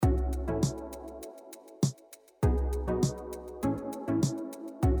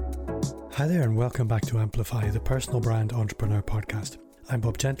Hi there and welcome back to Amplify, the personal brand entrepreneur podcast. I'm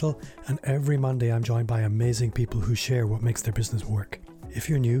Bob Gentle, and every Monday I'm joined by amazing people who share what makes their business work. If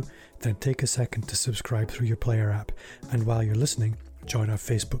you're new, then take a second to subscribe through your player app, and while you're listening, join our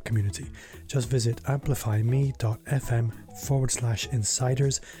Facebook community. Just visit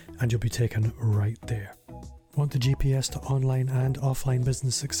amplifyme.fm/insiders and you'll be taken right there. Want the GPS to online and offline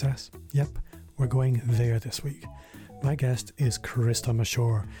business success? Yep, we're going there this week. My guest is Krista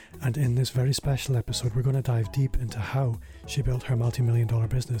Mashore, and in this very special episode we're going to dive deep into how she built her multi-million-dollar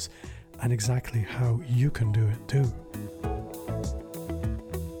business and exactly how you can do it too.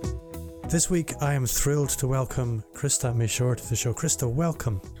 This week I am thrilled to welcome Krista Mashore to the show. Krista,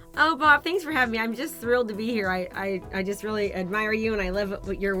 welcome. Oh, Bob, thanks for having me. I'm just thrilled to be here. I just really admire you and I love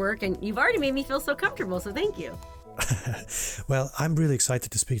your work, and you've already made me feel so comfortable, so thank you. Well, I'm really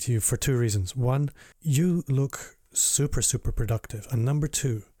excited to speak to you for two reasons. One, you look super productive, and number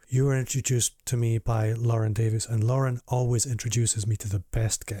two, you were introduced to me by Lauren Davis, and Lauren always introduces me to the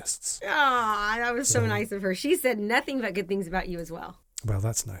best guests. Oh, that was so nice of her. She said nothing but good things about you as well. Well,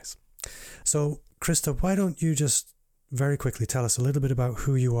 that's nice. So, Krista, why don't you just very quickly tell us a little bit about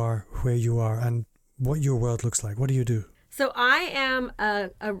who you are, where you are, and what your world looks like. What do you do? So I am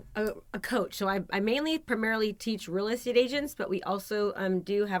a coach. So I primarily teach real estate agents, but we also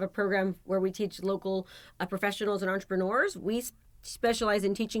do have a program where we teach local professionals and entrepreneurs. We specialize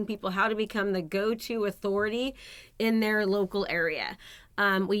in teaching people how to become the go-to authority in their local area.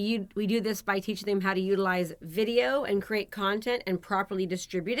 We do this by teaching them how to utilize video and create content and properly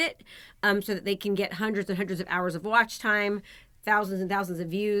distribute it so that they can get hundreds and hundreds of hours of watch time, thousands and thousands of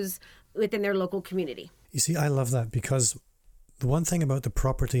views within their local community. You see, I love that, because the one thing about the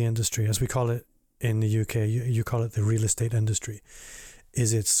property industry, as we call it in the UK, you call it the real estate industry,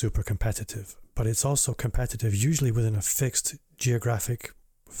 is it's super competitive. But it's also competitive usually within a fixed geographic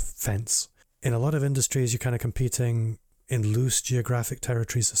fence. In a lot of industries, you're kind of competing in loose geographic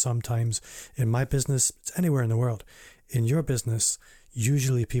territories sometimes. In my business, it's anywhere in the world. In your business,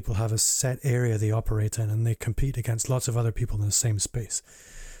 usually people have a set area they operate in and they compete against lots of other people in the same space.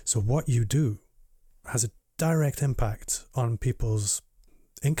 So what you do has a direct impact on people's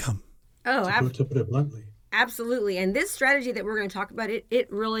income. Oh, to put it bluntly. Absolutely. And this strategy that we're going to talk about,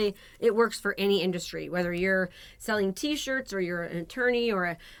 it works for any industry, whether you're selling T-shirts or you're an attorney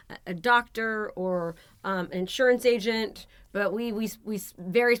or a doctor or an insurance agent. But we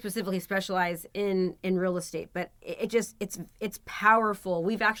very specifically specialize in real estate. But it's powerful.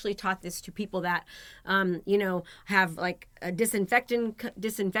 We've actually taught this to people that have like a disinfecting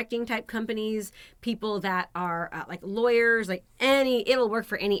type companies, people that are like lawyers, it'll work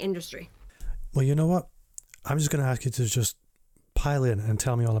for any industry. Well, you know what? I'm just going to ask you to just pile in and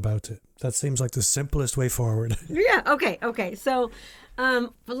tell me all about it. That seems like the simplest way forward. Yeah. Okay. So a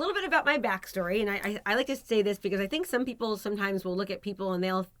little bit about my backstory. And I like to say this because I think some people sometimes will look at people and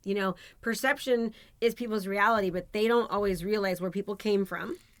they'll, perception is people's reality, but they don't always realize where people came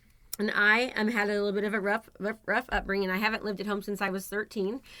from. And I had a little bit of a rough upbringing. I haven't lived at home since I was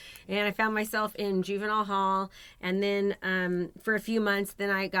 13. And I found myself in juvenile hall. And then for a few months,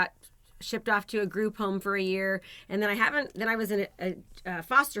 then I got shipped off to a group home for a year, and then I was in a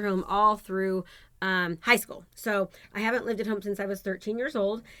foster home all through high school. So I haven't lived at home since I was 13 years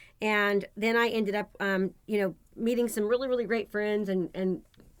old, and then I ended up meeting some really, really great friends and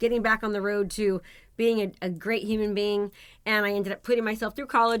getting back on the road to being a great human being. And I ended up putting myself through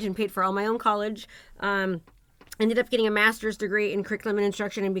college and paid for all my own college. Ended up getting a master's degree in curriculum and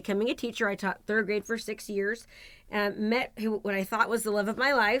instruction and becoming a teacher. I taught third grade for 6 years. Met what I thought was the love of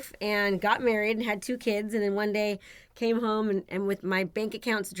my life and got married and had 2 kids. And then one day came home and with my bank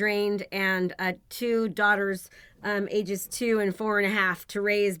accounts drained and 2 daughters ages 2 and 4.5 to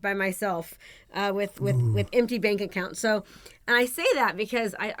raise by myself with empty bank accounts. So, and I say that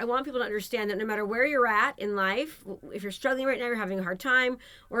because I want people to understand that no matter where you're at in life, if you're struggling right now, you're having a hard time,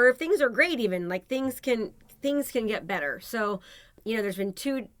 or if things are great even, like things can get better. So, there's been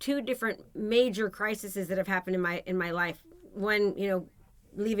two different major crises that have happened in my life. One,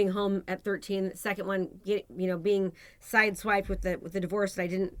 leaving home at 13. The second one, being sideswiped with the divorce that I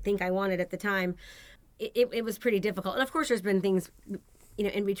didn't think I wanted at the time. It was pretty difficult. And of course, there's been things,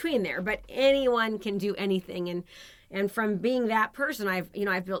 in between there. But anyone can do anything. And from being that person,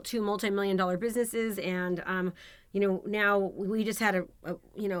 I've built 2 multi-million-dollar businesses, and now we just had a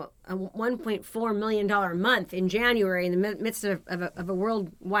 $1.4 million month in January in the midst of a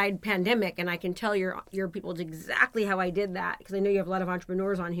worldwide pandemic. And I can tell your people exactly how I did that, because I know you have a lot of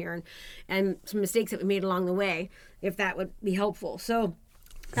entrepreneurs on here and some mistakes that we made along the way, if that would be helpful. So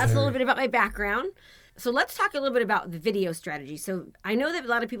that's a little bit about my background. So let's talk a little bit about the video strategy. So I know that a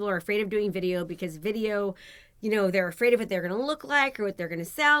lot of people are afraid of doing video because video, they're afraid of what they're going to look like or what they're going to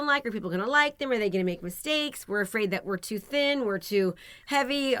sound like. Are people going to like them? Are they going to make mistakes? We're afraid that we're too thin, we're too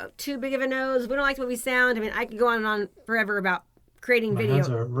heavy, too big of a nose. We don't like the way we sound. I mean, I could go on and on forever about creating video. My hands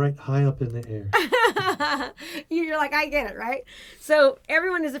are right high up in the air. You're like, I get it, right? So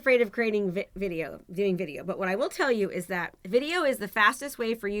everyone is afraid of creating doing video. But what I will tell you is that video is the fastest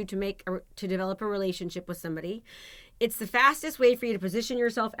way for you to develop a relationship with somebody. It's the fastest way for you to position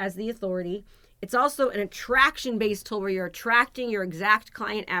yourself as the authority. It's also an attraction-based tool where you're attracting your exact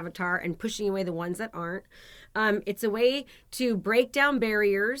client avatar and pushing away the ones that aren't. It's a way to break down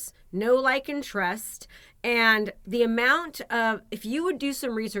barriers, know, like, and trust. And the amount of, if you would do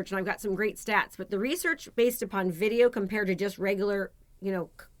some research, and I've got some great stats, but the research based upon video compared to just regular,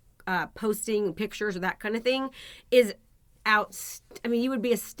 posting pictures or that kind of thing is you would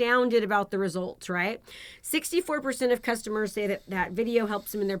be astounded about the results, right? 64% of customers say that video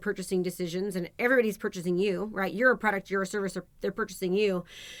helps them in their purchasing decisions, and everybody's purchasing you, right? You're a product, you're a service, they're purchasing you.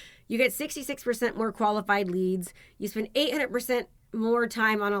 You get 66% more qualified leads. You spend 800% more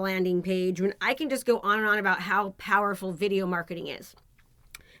time on a landing page. When I can just go on and on about how powerful video marketing is.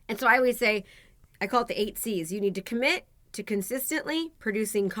 And so I always say, I call it the 8 C's. You need to commit to consistently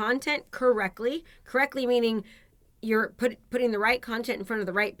producing content correctly meaning you're putting the right content in front of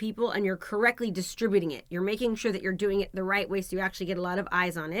the right people and you're correctly distributing it. You're making sure that you're doing it the right way so you actually get a lot of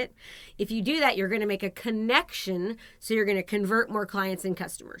eyes on it. If you do that, you're going to make a connection, so you're going to convert more clients and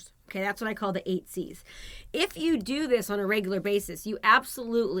customers. Okay, that's what I call the 8 C's. If you do this on a regular basis, you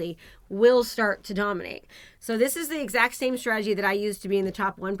absolutely will start to dominate. So this is the exact same strategy that I use to be in the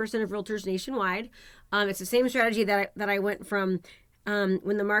top 1% of realtors nationwide. It's the same strategy that I went from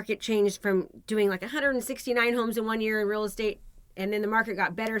when the market changed from doing like 169 homes in 1 year in real estate, and then the market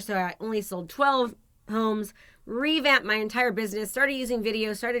got better, so I only sold 12 homes, revamped my entire business, started using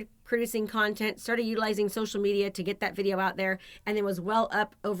video, started producing content, started utilizing social media to get that video out there, and then was well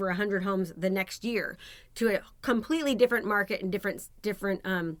up over 100 homes the next year to a completely different market and different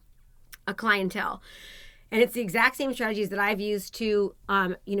a clientele. And it's the exact same strategies that I've used to,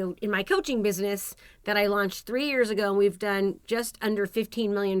 in my coaching business that I launched 3 years ago. And we've done just under $15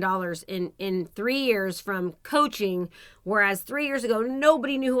 million in 3 years from coaching. Whereas 3 years ago,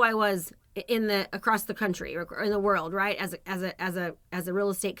 nobody knew who I was across the country or in the world, right? As a real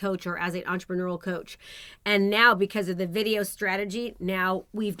estate coach or as an entrepreneurial coach. And now, because of the video strategy, now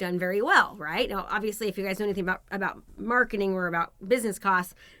we've done very well, right? Now, obviously, if you guys know anything about marketing or about business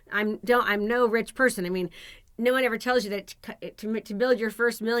costs, I'm no rich person. I mean, no one ever tells you that to build your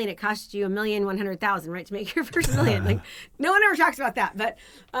first million, it costs you $1,100,000, right? To make your first million, like no one ever talks about that. But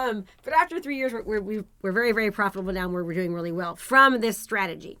after 3 years, we're very, very profitable now. We're doing really well from this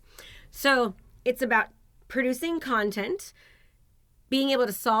strategy. So it's about producing content, being able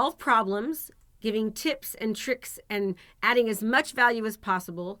to solve problems, giving tips and tricks, and adding as much value as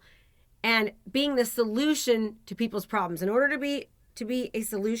possible, and being the solution to people's problems. In order to be a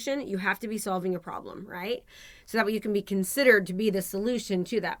solution, you have to be solving a problem, right? So that way you can be considered to be the solution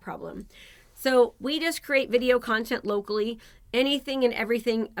to that problem. So we just create video content locally, anything and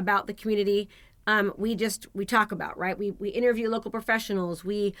everything about the community. We talk about, right? We interview local professionals.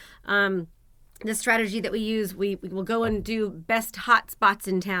 The strategy that we use, we will go and do best hot spots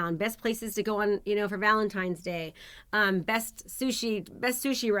in town, best places to go on, for Valentine's Day, best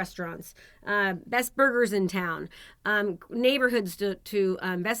sushi restaurants, best burgers in town, neighborhoods to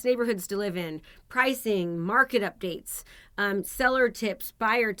best neighborhoods to live in, pricing, market updates, seller tips,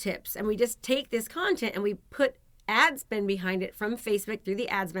 buyer tips. And we just take this content and we put ad spend behind it from Facebook through the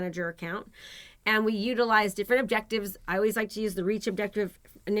Ads Manager account. And we utilize different objectives. I always like to use the reach objective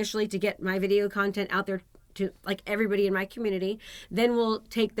initially to get my video content out there to like everybody in my community. Then we'll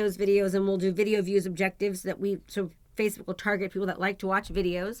take those videos and we'll do video views objectives so Facebook will target people that like to watch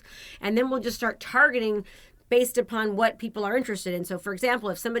videos. And then we'll just start targeting based upon what people are interested in. So for example,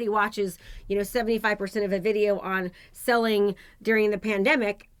 if somebody watches, 75% of a video on selling during the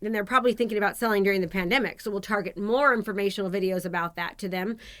pandemic, then they're probably thinking about selling during the pandemic. So we'll target more informational videos about that to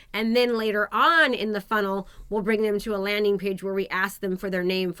them. And then later on in the funnel, we'll bring them to a landing page where we ask them for their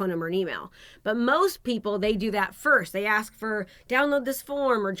name, phone number, and email. But most people, they do that first. They ask for download this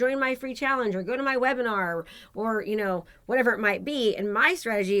form or join my free challenge or go to my webinar or, whatever it might be. And my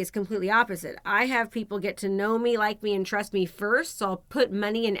strategy is completely opposite. I have people get to know me, like me, and trust me first. So I'll put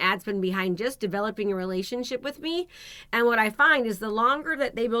money and ad spend behind just developing a relationship with me. And what I find is the longer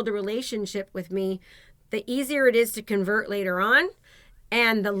that they build a relationship with me, the easier it is to convert later on,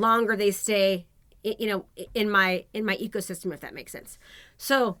 and the longer they stay, in my ecosystem, if that makes sense.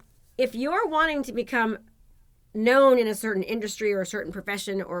 So if you're wanting to become known in a certain industry or a certain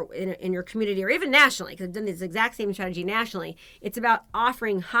profession or in your community or even nationally, because I've done this exact same strategy nationally, it's about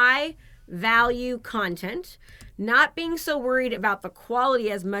offering high value content, not being so worried about the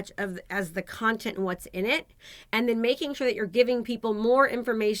quality as much as the content and what's in it, and then making sure that you're giving people more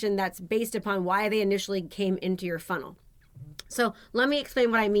information that's based upon why they initially came into your funnel. So let me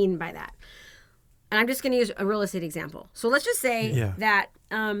explain what I mean by that. And I'm just going to use a real estate example. So let's just say that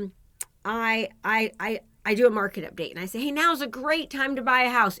I do a market update and I say, hey, now's a great time to buy a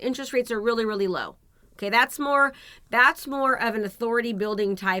house. Interest rates are really, really low. Okay, that's more of an authority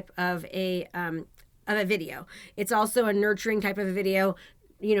building type of a video. It's also a nurturing type of a video.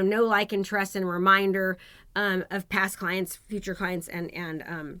 Know, like, and trust, and reminder of past clients, future clients,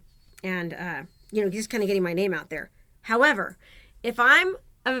 and just kind of getting my name out there. However, if I'm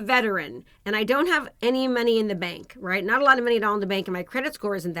a veteran and I don't have any money in the bank, right? Not a lot of money at all in the bank, and my credit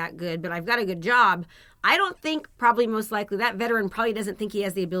score isn't that good, but I've got a good job. I don't think, probably most likely, that veteran probably doesn't think he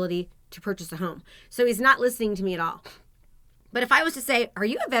has the ability to purchase a home. So he's not listening to me at all. But if I was to say, are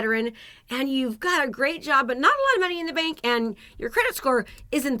you a veteran and you've got a great job, but not a lot of money in the bank and your credit score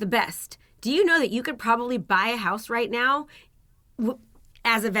isn't the best, do you know that you could probably buy a house right now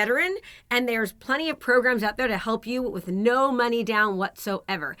as a veteran? And there's plenty of programs out there to help you with no money down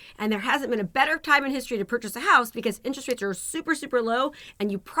whatsoever. And there hasn't been a better time in history to purchase a house because interest rates are super, super low, and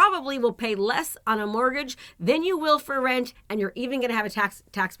you probably will pay less on a mortgage than you will for rent, and you're even going to have a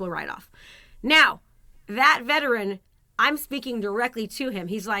taxable write-off. Now, that veteran, I'm speaking directly to him.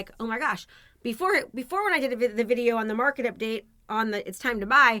 He's like, oh my gosh, before when I did the video on the market update on the it's time to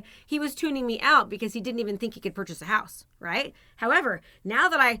buy, he was tuning me out because he didn't even think he could purchase a house, right? However, now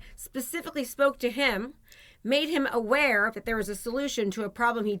that I specifically spoke to him, made him aware that there was a solution to a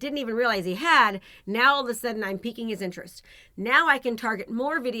problem he didn't even realize he had, now all of a sudden I'm piquing his interest. Now I can target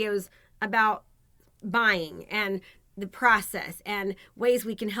more videos about buying and the process and ways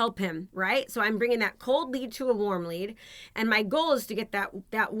we can help him, right? So I'm bringing that cold lead to a warm lead. And my goal is to get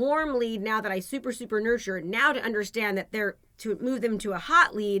that warm lead, now that I super, super nurture, now to understand that to move them to a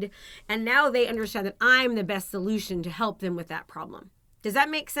hot lead. And now they understand that I'm the best solution to help them with that problem. Does that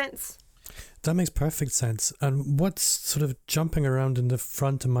make sense? That makes perfect sense. And what's sort of jumping around in the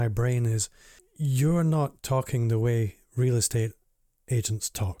front of my brain is you're not talking the way real estate agents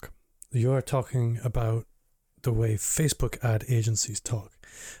talk. You're talking about the way Facebook ad agencies talk.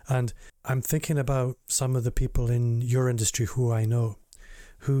 And I'm thinking about some of the people in your industry who I know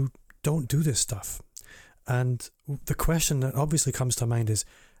who don't do this stuff. And the question that obviously comes to mind is,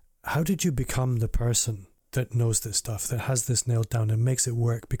 how did you become the person that knows this stuff, that has this nailed down and makes it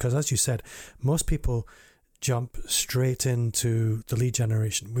work? Because as you said, most people jump straight into the lead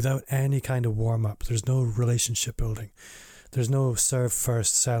generation without any kind of warm up. There's no relationship building. There's no serve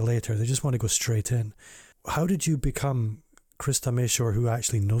first, sell later. They just want to go straight in. How did you become Krista Mashore, who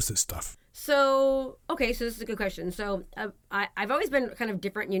actually knows this stuff? So this is a good question. So I've always been kind of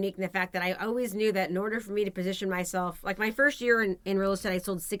different and unique in the fact that I always knew that in order for me to position myself, like my first year in real estate, I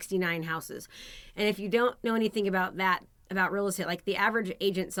sold 69 houses. And if you don't know anything about real estate, like the average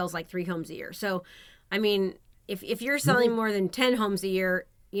agent sells like 3 homes a year. So, I mean, if you're selling more than 10 homes a year,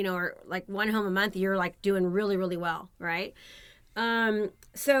 or like 1 home a month, you're like doing really, really well, right? The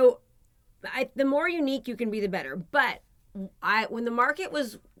more unique you can be, the better. But when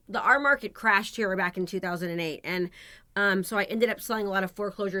our market crashed here back in 2008, and so I ended up selling a lot of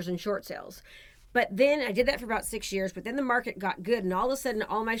foreclosures and short sales. But then I did that for about 6 years, but then the market got good, and all of a sudden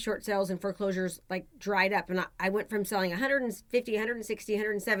all my short sales and foreclosures like dried up, and I went from selling 150, 160,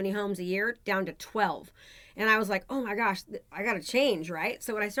 170 homes a year down to 12. And I was like, oh my gosh, I got to change, right?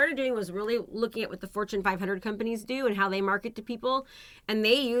 So what I started doing was really looking at what the Fortune 500 companies do and how they market to people. And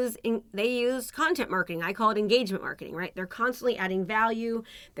they use content marketing. I call it engagement marketing, right? They're constantly adding value.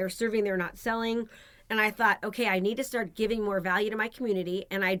 They're serving, they're not selling. And I thought, okay, I need to start giving more value to my community.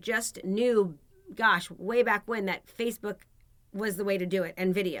 And I just knew, gosh, way back when, that Facebook was the way to do it,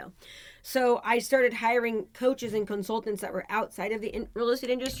 and video. So I started hiring coaches and consultants that were outside of the real estate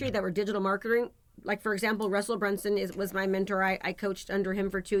industry, that were digital marketing. Like, for example, Russell Brunson was my mentor. I coached under him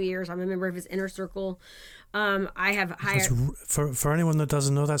for 2 years. I'm a member of his inner circle. I have hired... For anyone that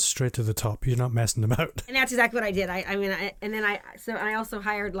doesn't know, that's straight to the top. You're not messing about. And that's exactly what I did. I also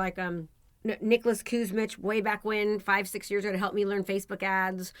hired like Nicholas Kuzmich way back when, 5-6 years ago, to help me learn Facebook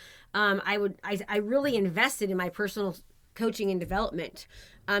ads. I really invested in my personal coaching and development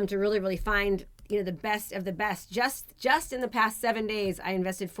to really, really find the best of the best. Just in the past 7 days, I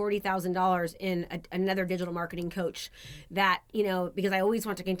invested $40,000 in another digital marketing coach that, because I always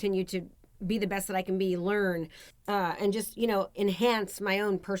want to continue to be the best that I can be, learn, and just, enhance my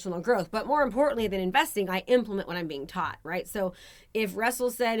own personal growth. But more importantly than investing, I implement what I'm being taught, right? So if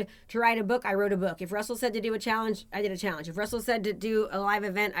Russell said to write a book, I wrote a book. If Russell said to do a challenge, I did a challenge. If Russell said to do a live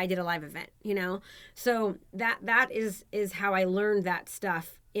event, I did a live event, So that is how I learned that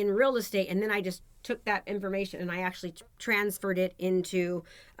stuff in real estate. And then I just took that information and I actually transferred it into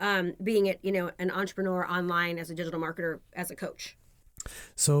being an entrepreneur online as a digital marketer, as a coach.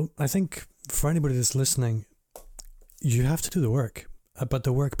 So I think for anybody that's listening, you have to do the work, but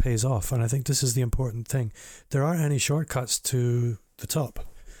the work pays off. And I think this is the important thing. There aren't any shortcuts to the top.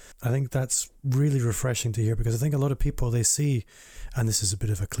 I think that's really refreshing to hear, because I think a lot of people, they see, and this is a bit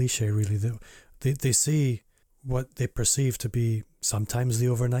of a cliche really, they see what they perceive to be sometimes the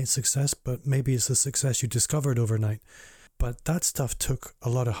overnight success, but maybe it's the success you discovered overnight. But that stuff took a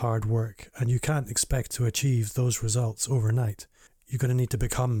lot of hard work, and you can't expect to achieve those results overnight. You're going to need to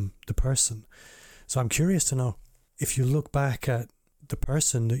become the person. So I'm curious to know, if you look back at the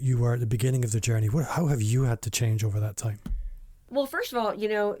person that you were at the beginning of the journey, how have you had to change over that time? Well, first of all,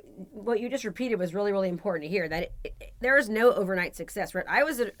 what you just repeated was really, really important to hear, that there is no overnight success, right? I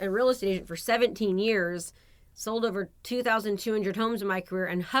was a real estate agent for 17 years, sold over 2,200 homes in my career,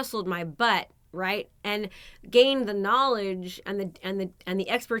 and hustled my butt, right? And gained the knowledge and the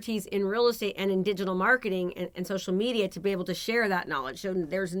expertise in real estate and in digital marketing and social media to be able to share that knowledge. So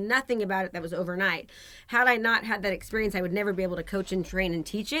there's nothing about it that was overnight. Had I not had that experience, I would never be able to coach and train and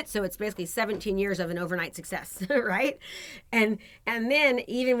teach it. So it's basically 17 years of an overnight success, right? And then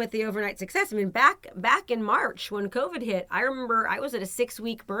even with the overnight success, I mean, back in March when COVID hit, I remember I was at a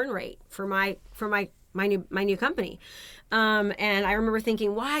 6-week burn rate for my new company. And I remember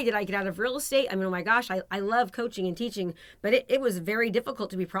thinking, why did I get out of real estate? I mean, oh my gosh, I love coaching and teaching, but it was very difficult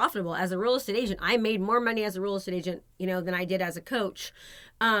to be profitable. As a real estate agent, I made more money as a real estate agent, than I did as a coach,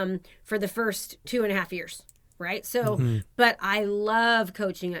 for the first 2.5 years. Right. So, but I love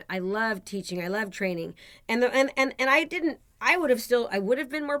coaching. I love teaching. I love training. And I would have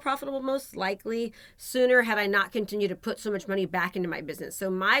been more profitable most likely sooner had I not continued to put so much money back into my business.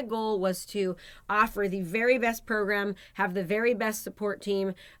 So my goal was to offer the very best program, have the very best support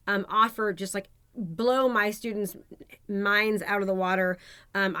team, offer just like blow my students' minds out of the water.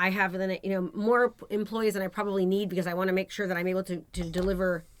 I have more employees than I probably need, because I want to make sure that I'm able to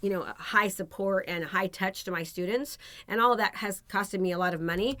deliver high support and high touch to my students. And all of that has costed me a lot of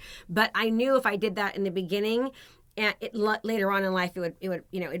money. But I knew if I did that in the beginning, and later on in life,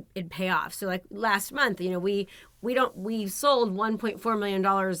 it'd pay off. So like last month, we sold $1.4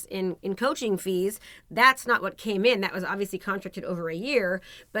 million in coaching fees. That's not what came in. That was obviously contracted over a year.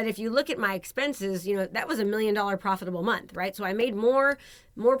 But if you look at my expenses, that was $1 million profitable month, right? So I made more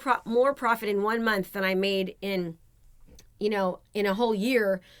profit in 1 month than I made in a whole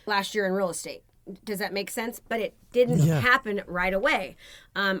year last year in real estate. Does that make sense? But it didn't happen right away.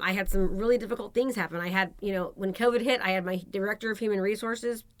 I had some really difficult things happen. I had, when COVID hit, I had my director of human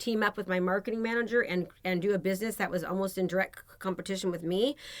resources team up with my marketing manager and do a business that was almost in direct competition with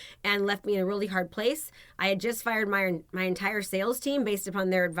me, and left me in a really hard place. I had just fired my entire sales team based upon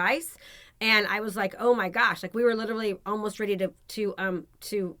their advice. And I was like, oh my gosh, like we were literally almost ready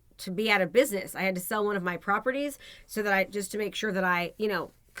to be out of business. I had to sell one of my properties so that just to make sure that I,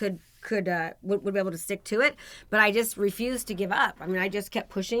 would be able to stick to it. But I just refused to give up. I mean, I just kept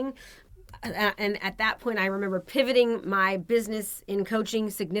pushing. And at that point, I remember pivoting my business in coaching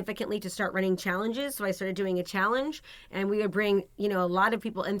significantly to start running challenges. So I started doing a challenge, and we would bring, a lot of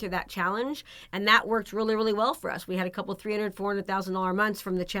people into that challenge. And that worked really, really well for us. We had a couple $300,000, $400,000 months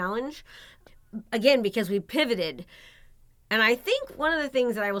from the challenge. Again, because we pivoted. And I think one of the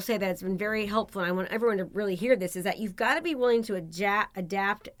things that I will say that's been very helpful, and I want everyone to really hear this, is that you've got to be willing to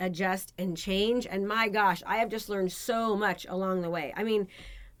adapt, adjust, and change. And my gosh, I have just learned so much along the way. I mean,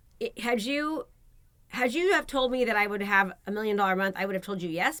 had you have told me that I would have $1 million month, I would have told you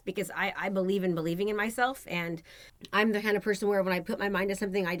yes, because I believe in believing in myself. And I'm the kind of person where when I put my mind to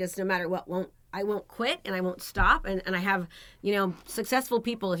something, I just, no matter what, I won't quit and I won't stop. And I have, successful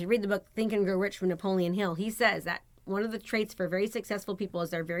people. If you read the book Think and Grow Rich from Napoleon Hill, he says that one of the traits for very successful people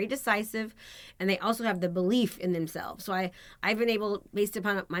is they're very decisive, and they also have the belief in themselves. So I've been able, based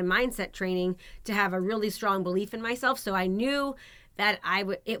upon my mindset training, to have a really strong belief in myself. So I knew that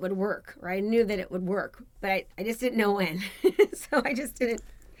it would work, or I knew that it would work, but I just didn't know when. So I just didn't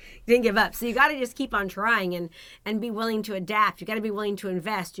give up. So you got to just keep on trying and be willing to adapt. You got to be willing to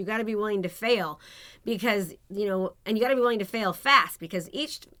invest. You got to be willing to fail, because, and you got to be willing to fail fast, because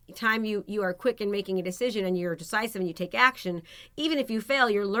each time you are quick in making a decision and you're decisive and you take action, even if you fail,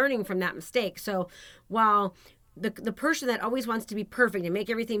 you're learning from that mistake. So while the person that always wants to be perfect and make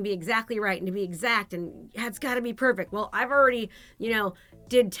everything be exactly right and to be exact and it's got to be perfect. Well, I've already,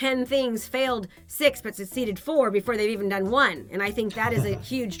 did 10 things, failed 6, but succeeded 4 before they've even done 1. And I think that is a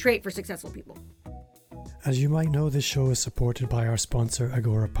huge trait for successful people. As you might know, this show is supported by our sponsor,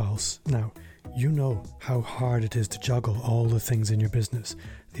 Agora Pulse. Now, you know how hard it is to juggle all the things in your business,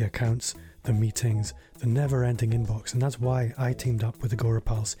 the accounts, the meetings, the never-ending inbox, and that's why I teamed up with Agora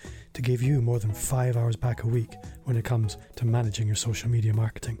Pulse to give you more than 5 hours back a week when it comes to managing your social media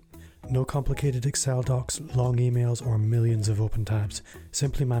marketing. No complicated Excel docs, long emails, or millions of open tabs.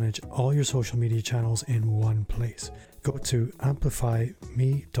 Simply manage all your social media channels in one place. Go to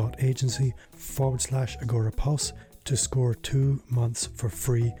amplifyme.agency/Agora Pulse to score 2 months for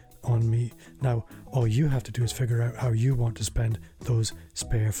free on me. Now, all you have to do is figure out how you want to spend those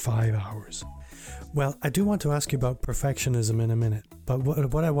spare 5 hours. Well, I do want to ask you about perfectionism in a minute, but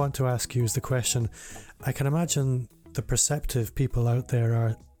what I want to ask you is the question I can imagine the perceptive people out there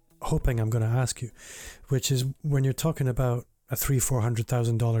are hoping I'm going to ask you, which is when you're talking about a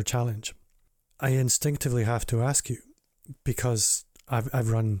 $300,000-$400,000 challenge, I instinctively have to ask you, because I've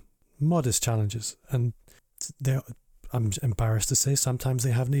run modest challenges, and I'm embarrassed to say sometimes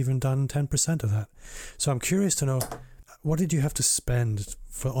they haven't even done 10% of that. So I'm curious to know, what did you have to spend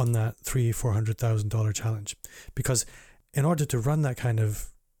on that $300,000-$400,000 challenge? Because in order to run that kind of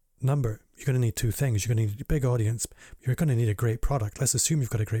number, you're going to need 2 things. You're going to need a big audience. You're going to need a great product. Let's assume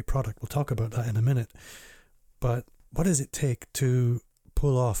you've got a great product. We'll talk about that in a minute. But what does it take to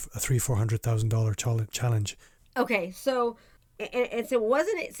pull off a $300,000-$400,000 challenge? Okay, so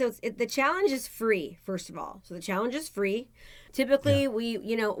the challenge is free, first of all. So the challenge is free. Typically, we,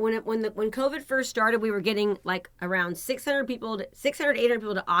 when COVID first started, we were getting like around 600 to 800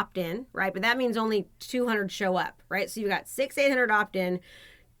 people to opt in, right? But that means only 200 show up, right? So you got 800 opt in,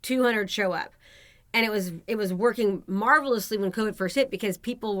 200 show up. And it was working marvelously when COVID first hit because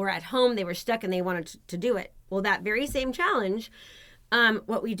people were at home, they were stuck, and they wanted to do it. Well, that very same challenge,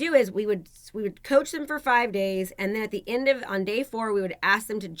 what we do is we would coach them for 5 days, and then at the end on day 4, we would ask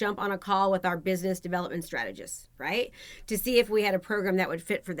them to jump on a call with our business development strategists, right? To see if we had a program that would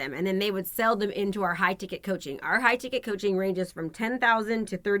fit for them. And then they would sell them into our high ticket coaching. Our high ticket coaching ranges from $10,000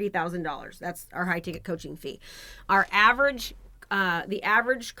 to $30,000. That's our high ticket coaching fee. Our average the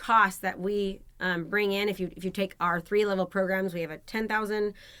average cost that we bring in, if you take our 3-level programs, we have a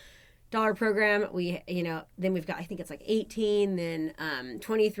 $10,000 program. Then we've got, I think it's like 18, then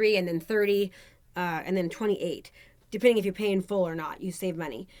 23, and then 30, and then 28, depending if you pay in full or not. You save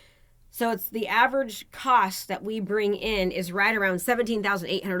money. So it's the average cost that we bring in is right around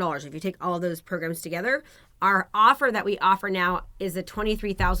 $17,800 if you take all of those programs together. Our offer that we offer now is a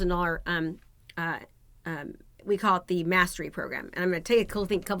 $23,000. We call it the Mastery Program, and I'm going to tell you a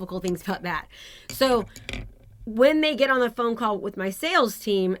couple cool things about that. So when they get on the phone call with my sales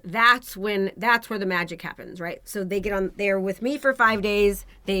team, that's where the magic happens, right? So they're with me for 5 days.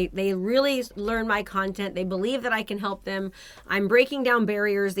 They really learn my content. They believe that I can help them. I'm breaking down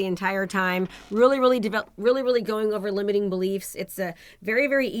barriers the entire time, really going over limiting beliefs. It's a very,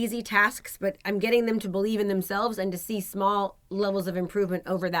 very easy tasks, but I'm getting them to believe in themselves and to see small levels of improvement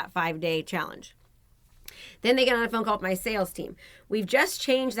over that 5-day challenge. Then they get on a phone call with my sales team. We've just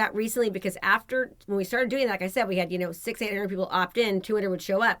changed that recently because when we started doing that, like I said, we had, 800 people opt in, 200 would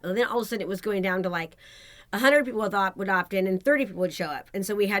show up. And then all of a sudden it was going down to like 100 people would opt in and 30 people would show up. And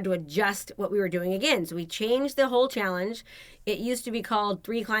so we had to adjust what we were doing again. So we changed the whole challenge. It used to be called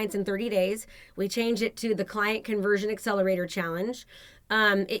 3 Clients in 30 Days. We changed it to the Client Conversion Accelerator Challenge.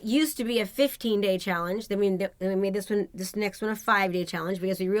 It used to be a 15-day challenge. Then we made this next one a 5-day challenge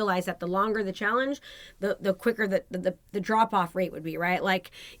because we realized that the longer the challenge, the quicker the drop-off rate would be, right?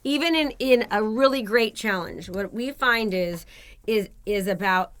 Like even in a really great challenge, what we find is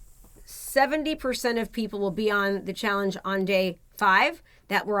about 70% of people will be on the challenge on day 5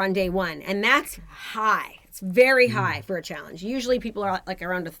 that were on day 1. And that's high. It's very high for a challenge. Usually people are like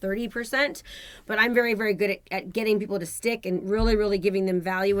around a 30%, but I'm very, very good at getting people to stick and really, really giving them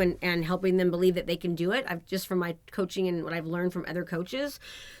value and helping them believe that they can do it. I've just from my coaching and what I've learned from other coaches.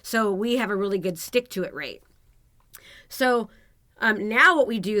 So we have a really good stick to it rate. So now what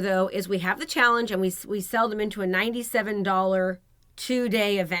we do though is we have the challenge and we sell them into a $97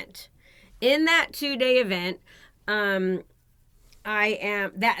 2-day event. In that 2-day event,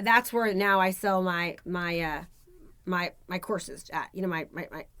 that's where now I sell my courses at, my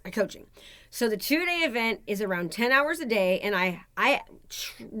coaching. So the 2-day event is around 10 hours a day, and I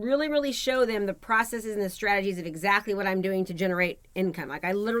really, really show them the processes and the strategies of exactly what I'm doing to generate income. Like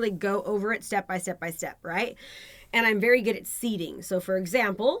I literally go over it step by step by step, right? And I'm very good at seeding. So for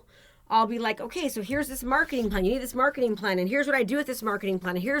example, I'll be like, okay, so here's this marketing plan. You need this marketing plan, and here's what I do with this marketing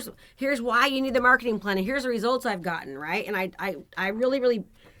plan, and here's why you need the marketing plan, and here's the results I've gotten, right? And I really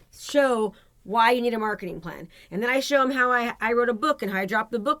show why you need a marketing plan. And then I show them how I wrote a book and how I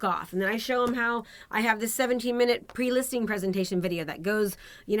dropped the book off. And then I show them how I have this 17-minute pre-listing presentation video that goes,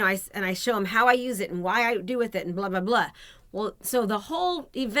 I show them how I use it and why I do with it and blah, blah, blah. Well, so the whole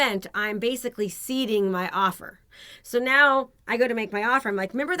event, I'm basically seeding my offer. So now I go to make my offer. I'm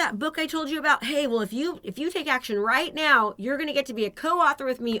like, remember that book I told you about? Hey, well, if you take action right now, you're going to get to be a co-author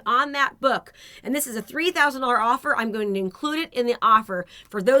with me on that book. And this is a $3,000 offer. I'm going to include it in the offer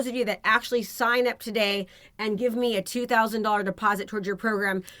for those of you that actually sign up today and give me a $2,000 deposit towards your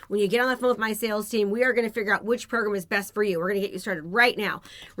program. When you get on the phone with my sales team, we are going to figure out which program is best for you. We're going to get you started right now.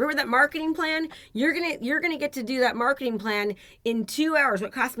 Remember that marketing plan? You're going to get to do that marketing plan in 2 hours.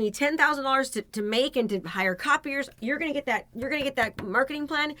 What cost me $10,000 to make and to hire copiers. You're going to get that marketing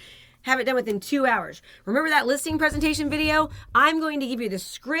plan, have it done within 2 hours. Remember that listing presentation video? I'm going to give you the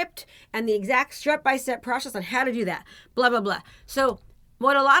script and the exact step-by-step process on how to do that. Blah, blah, blah. So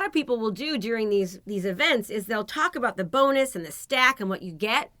what a lot of people will do during these events is they'll talk about the bonus and the stack and what you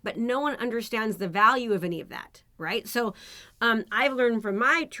get, but no one understands the value of any of that, right? So I've learned from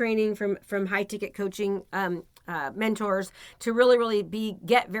my training from high-ticket coaching mentors to really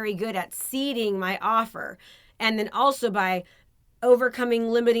get very good at seeding my offer. And then also by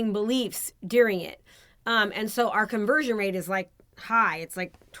overcoming limiting beliefs during it. And so our conversion rate is like high. It's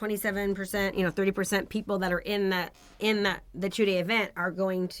like 27%, 30% people that are in the 2-day event are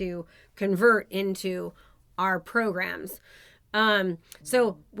going to convert into our programs.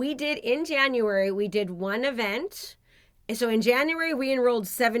 So in January, we did one event. And so in January, we enrolled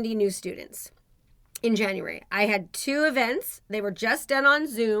 70 new students. In January, I had 2 events. They were just done on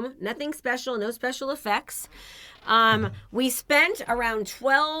Zoom. Nothing special, no special effects. We spent around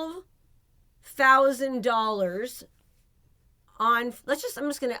 $12,000 on.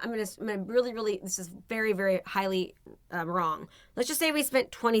 I'm gonna really. This is very, very highly wrong. Let's just say we spent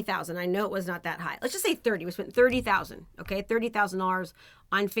 $20,000. I know it was not that high. Let's just say 30. We spent $30,000. Okay, $30,000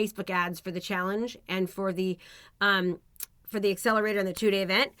 on Facebook ads for the challenge and for the accelerator and the 2-day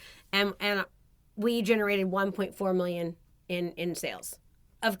event, and we generated $1.4 million in sales.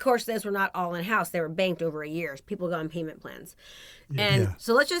 Of course, those were not all in-house. They were banked over a year. People go on payment plans. And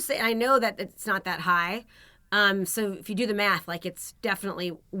so let's just say, I know that it's not that high. So if you do the math, like it's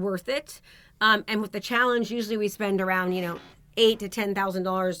definitely worth it. And with the challenge, usually we spend around, $8,000 to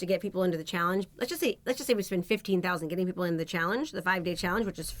 $10,000 to get people into the challenge. Let's just say we spend $15,000 getting people into the challenge, the 5-day challenge,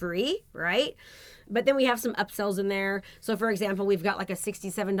 which is free, right? But then we have some upsells in there. So for example, we've got like a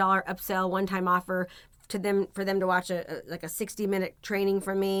 $67 upsell one-time offer for them to watch a 60-minute training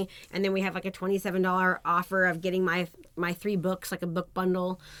from me, and then we have like a $27 offer of getting my 3 books, like a book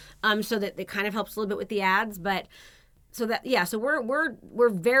bundle, so that it kind of helps a little bit with the ads, but. So we're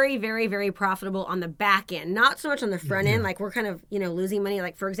very, very, very profitable on the back end, not so much on the front end. Like we're kind of, losing money.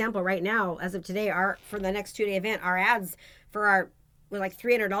 Like for example, right now, as of today, for the next 2-day event, our ads were like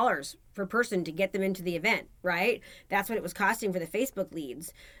 $300 per person to get them into the event, right? That's what it was costing for the Facebook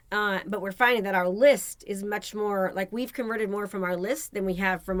leads. But we're finding that our list is much more, like we've converted more from our list than we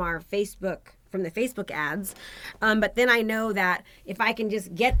have from the Facebook ads. But then I know that if I can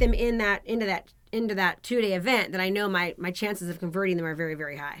just get them into that 2-day event, then I know my chances of converting them are very,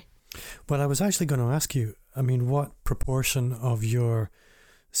 very high. Well, I was actually going to ask you, what proportion of your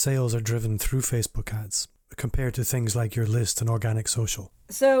sales are driven through Facebook ads compared to things like your list and organic social?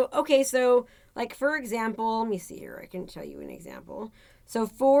 So like for example, let me see here. I can tell you an example. So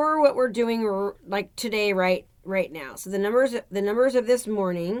for what we're doing like today, right now. So the numbers of this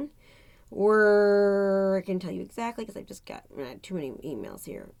morning were, I can tell you exactly because I just got too many emails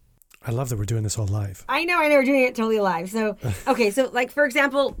here. I love that we're doing this all live. I know, we're doing it totally live. So, okay, so like for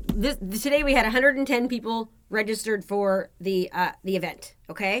example, today we had 110 people registered for the event,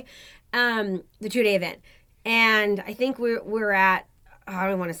 okay? The 2-day event. And I think we're at, I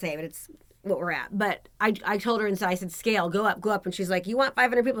don't want to say, but it's what we're at. But I told her, and so I said, scale, go up. And she's like, you want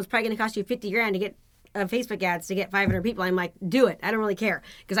 500 people? It's probably going to cost you $50,000 to get Facebook ads to get 500 people. I'm like, do it. I don't really care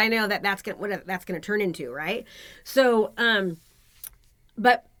because I know that's going to turn into, right? So,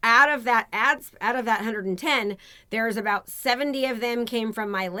 but out of that 110, there's about 70 of them came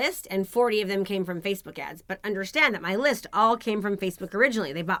from my list and 40 of them came from Facebook ads. But understand that my list all came from Facebook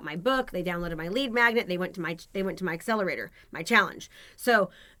originally. They bought my book, they downloaded my lead magnet, they went to my accelerator, my challenge.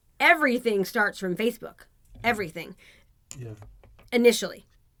 So everything starts from Facebook. Everything. Yeah. Initially.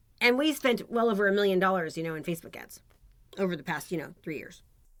 And we spent well over $1 million, in Facebook ads over the past, 3 years.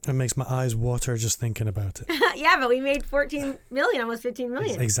 It makes my eyes water just thinking about it. Yeah, but we made 14 million, almost 15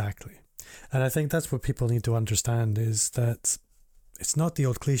 million. Exactly. And I think that's what people need to understand, is that it's not the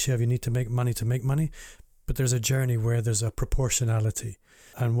old cliche of you need to make money, but there's a journey where there's a proportionality.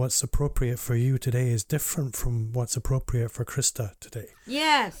 And what's appropriate for you today is different from what's appropriate for Krista today.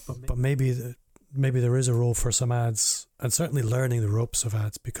 Yes. But maybe there is a role for some ads, and certainly learning the ropes of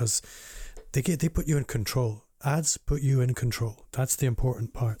ads, because they put you in control. Ads put you in control. That's the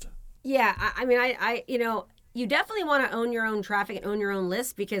important part. Yeah, I mean, I you definitely want to own your own traffic and own your own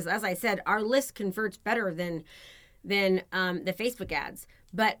list, because, as I said, our list converts better than the Facebook ads.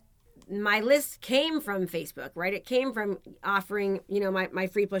 But my list came from Facebook, right? It came from offering, my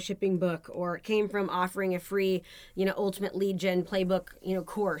free plus shipping book, or it came from offering a free, ultimate lead gen playbook,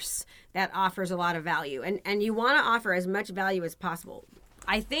 course that offers a lot of value. And you want to offer as much value as possible.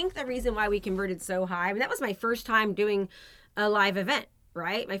 I think the reason why we converted so high, I mean, that was my first time doing a live event,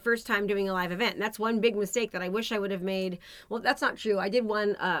 right? My first time doing a live event. And that's one big mistake that I wish I would have made. Well, that's not true. I did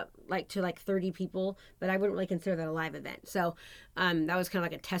one to 30 people, but I wouldn't really consider that a live event. So that was kind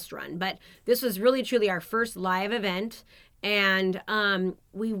of like a test run. But this was really, truly our first live event. And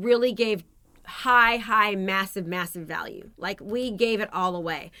we really gave high, massive value. Like, we gave it all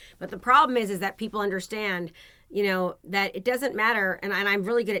away. But the problem is that people understand, that it doesn't matter. And I'm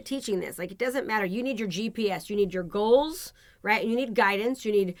really good at teaching this. Like, it doesn't matter. You need your GPS. You need your goals, right? You need guidance.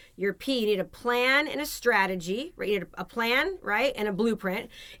 You need your P. You need a plan and a strategy, right? You need a plan, right? And a blueprint.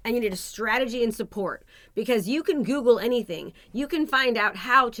 And you need a strategy and support, because you can Google anything. You can find out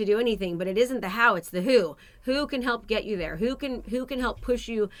how to do anything, but it isn't the how, it's the who. Who can help get you there? Who can help push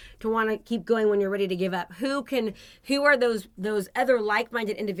you to want to keep going when you're ready to give up? Who are those other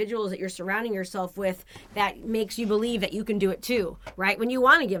like-minded individuals that you're surrounding yourself with that makes you believe that you can do it too, right? When you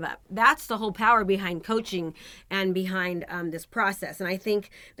want to give up. That's the whole power behind coaching and behind this process. And I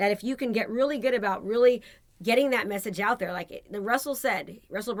think that if you can get really good about really getting that message out there, like Russell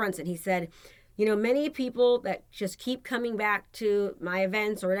Brunson, he said, many people that just keep coming back to my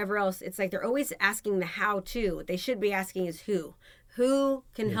events or whatever else, it's like they're always asking the how to. What they should be asking is who. Who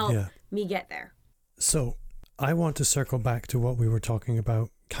can help me get there? So I want to circle back to what we were talking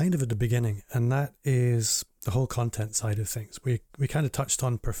about kind of at the beginning, and that is the whole content side of things. We kind of touched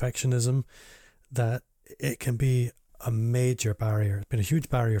on perfectionism, that it can be a major barrier. It's been a huge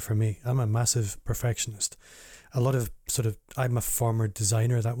barrier for me. I'm a massive perfectionist. I'm a former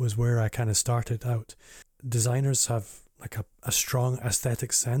designer. That was where I kind of started out. Designers have like a strong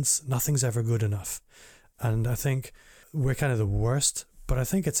aesthetic sense. Nothing's ever good enough. And I think we're kind of the worst, but I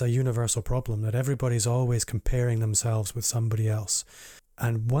think it's a universal problem that everybody's always comparing themselves with somebody else.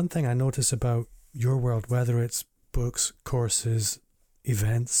 And one thing I notice about your world, whether it's books, courses,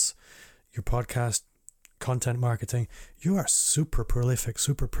 events, your podcast, content marketing, you are super prolific,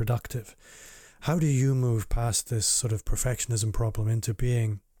 super productive. How do you move past this sort of perfectionism problem into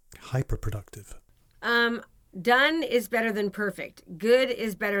being hyper productive? Done is better than perfect. Good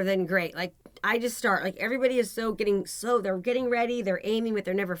is better than great. Like, I just start, like, everybody is they're getting ready, they're aiming, but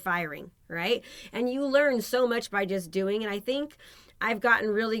they're never firing, right? And you learn so much by just doing. And I think I've gotten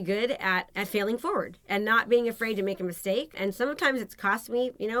really good at failing forward and not being afraid to make a mistake. And sometimes it's cost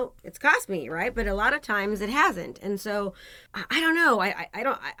me, right? But a lot of times it hasn't. And so I don't know.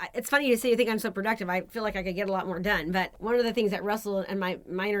 It's funny to say you think I'm so productive. I feel like I could get a lot more done. But one of the things that Russell and my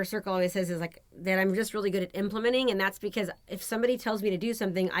minor circle always says is like that I'm just really good at implementing. And that's because if somebody tells me to do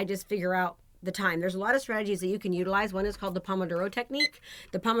something, I just figure out the time. There's a lot of strategies that you can utilize. One is called the Pomodoro technique.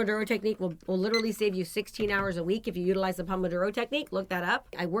 The Pomodoro technique will literally save you 16 hours a week if you utilize the Pomodoro technique. Look that up.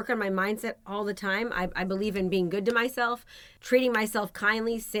 I work on my mindset all the time. I believe in being good to myself, treating myself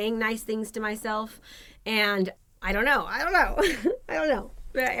kindly, saying nice things to myself. And I don't know. I don't know.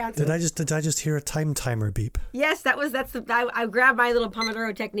 Did I just hear a time timer beep? Yes, I grabbed my little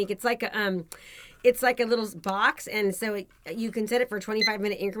Pomodoro technique. It's like a little box, and so you can set it for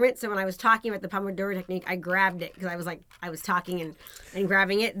 25-minute increments. So when I was talking about the Pomodoro technique, I grabbed it because I was talking and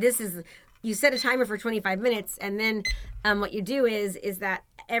grabbing it. You set a timer for 25 minutes, and then what you do is that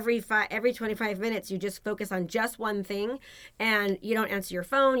every 25 minutes you just focus on just one thing, and you don't answer your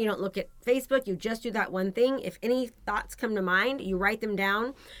phone, you don't look at Facebook, you just do that one thing. If any thoughts come to mind, you write them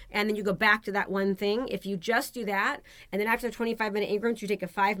down, and then you go back to that one thing. If you just do that, and then after the 25-minute increments, you take a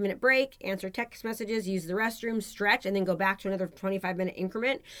 5-minute break, answer text messages, use the restroom, stretch, and then go back to another 25-minute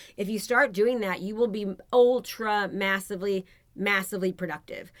increment. If you start doing that, you will be ultra massively massively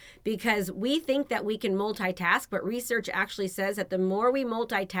productive, because we think that we can multitask, but research actually says that the more we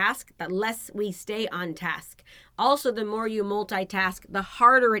multitask, the less we stay on task. Also, the more you multitask, the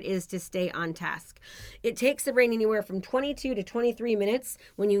harder it is to stay on task. It takes the brain anywhere from 22 to 23 minutes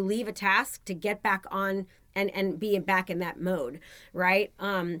when you leave a task to get back on and be back in that mode, right?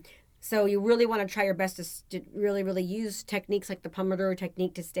 So you really want to try your best to really, really use techniques like the Pomodoro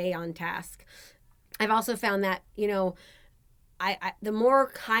technique to stay on task. I've also found that, I the more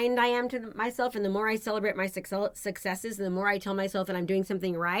kind I am to myself, and the more I celebrate my successes, and the more I tell myself that I'm doing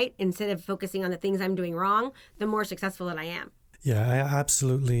something right instead of focusing on the things I'm doing wrong, the more successful that I am. Yeah, I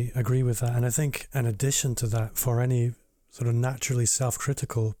absolutely agree with that. And I think in addition to that, for any sort of naturally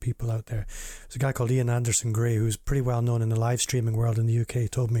self-critical people out there, there's a guy called Ian Anderson Gray, who's pretty well known in the live streaming world in the UK,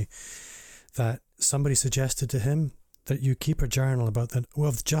 told me that somebody suggested to him that you keep a journal about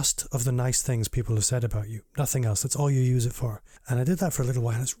the nice things people have said about you. Nothing else. That's all you use it for. And I did that for a little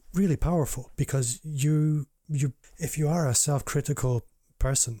while, and it's really powerful, because you if you are a self-critical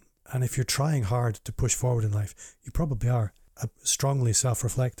person, and if you're trying hard to push forward in life, you probably are strongly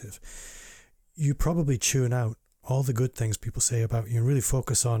self-reflective. You probably tune out all the good things people say about you and really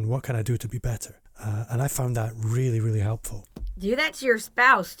focus on what can I do to be better. And I found that really, really helpful. Do that to your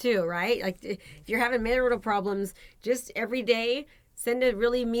spouse too, right? Like if you're having marital problems, just every day send a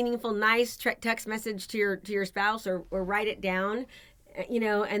really meaningful, nice text message to your spouse, or write it down,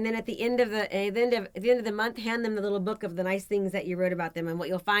 and then at the end of the month, hand them the little book of the nice things that you wrote about them. And what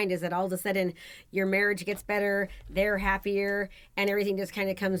you'll find is that all of a sudden your marriage gets better, they're happier, and everything just kind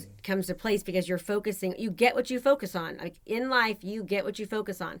of comes to place, because you get what you focus on. Like in life, you get what you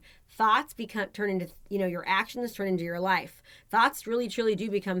focus on. Thoughts turn into, your actions turn into your life. Thoughts really, truly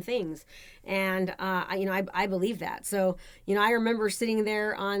do become things. And, I believe that. So, I remember sitting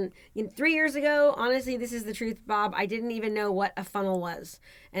there 3 years ago, honestly, this is the truth, Bob, I didn't even know what a funnel was.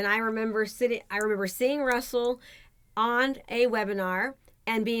 And I remember seeing Russell on a webinar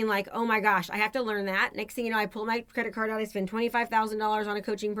and being like, oh my gosh, I have to learn that. Next thing you know, I pull my credit card out, I spend $25,000 on a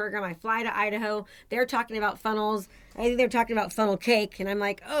coaching program, I fly to Idaho, they're talking about funnels, I think they're talking about funnel cake, and I'm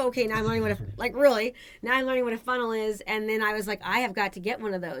like, oh, okay, now I'm learning now I'm learning what a funnel is. And then I was like, I have got to get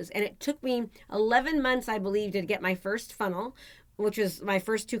one of those. And it took me 11 months, I believe, to get my first funnel, which was my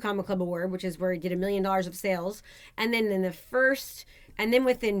first 2 Comma Club award, which is where I did $1 million of sales. And then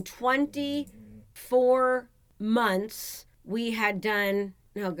within 24 months, we had done,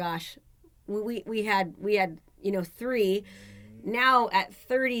 we had 3. Now at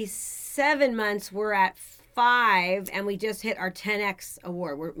 37 months, we're at 5, and we just hit our 10x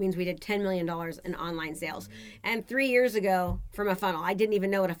award, which means we did $10 million in online sales. And 3 years ago, from a funnel, I didn't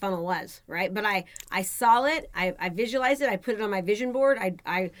even know what a funnel was, right? But I saw it, I visualized it, I put it on my vision board,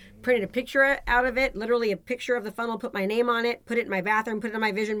 I printed a picture out of it, literally a picture of the funnel, put my name on it, put it in my bathroom, put it on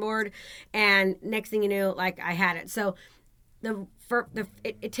my vision board, and next thing you know, I had it. So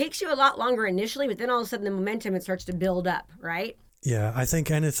it takes you a lot longer initially, but then all of a sudden the momentum, it starts to build up, right? Yeah, I think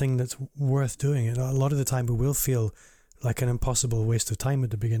anything that's worth doing, a lot of the time we will feel like an impossible waste of time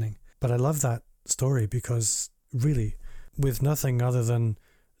at the beginning. But I love that story, because really, with nothing other than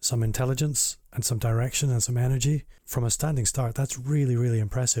some intelligence and some direction and some energy from a standing start, that's really, really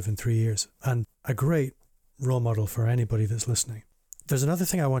impressive in 3 years, and a great role model for anybody that's listening. There's another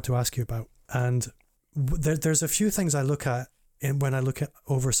thing I want to ask you about, and there's a few things I look at when I look at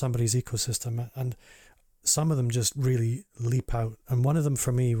over somebody's ecosystem, and some of them just really leap out. And one of them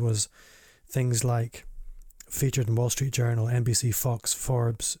for me was things like featured in Wall Street Journal, NBC, Fox,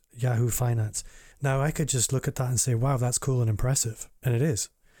 Forbes, Yahoo Finance. Now I could just look at that and say, wow, that's cool and impressive. And it is.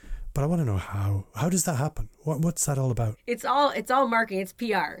 But I want to know how. How does that happen? What's that all about? It's all marketing. It's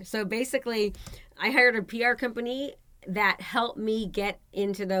PR. So basically, I hired a PR company that helped me get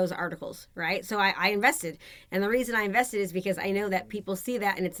into those articles, right? So I invested. And the reason I invested is because I know that people see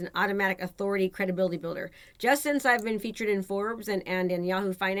that, and it's an automatic authority credibility builder. Just since I've been featured in Forbes and in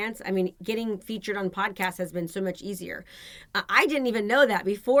Yahoo Finance, getting featured on podcasts has been so much easier. I didn't even know that.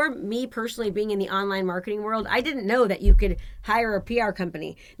 Before me personally being in the online marketing world, I didn't know that you could hire a PR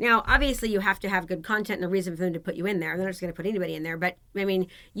company. Now, obviously, you have to have good content and a reason for them to put you in there. They're not just going to put anybody in there. But,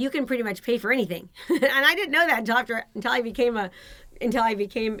 you can pretty much pay for anything. And I didn't know that until I became,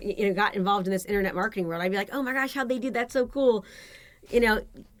 got involved in this internet marketing world. I'd be like, oh my gosh, how'd they do that? So cool.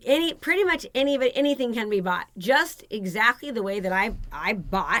 Pretty much anything can be bought, just exactly the way that I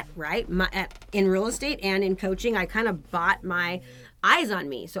bought, right? In real estate and in coaching, I kind of bought my eyes on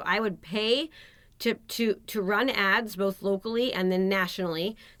me. So I would pay to run ads both locally and then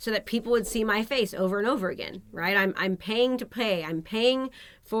nationally, so that people would see my face over and over again, right? I'm paying to pay. I'm paying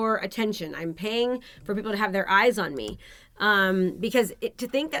for attention. I'm paying for people to have their eyes on me. Because to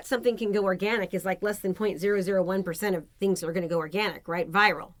think that something can go organic is like less than 0.001% of things are going to go organic, right?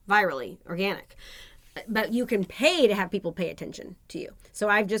 Virally organic. But you can pay to have people pay attention to you. So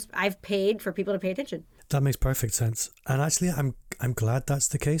I've paid for people to pay attention. That makes perfect sense. And actually, I'm glad that's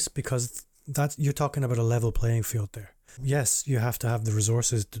the case, because that you're talking about a level playing field there. Yes, you have to have the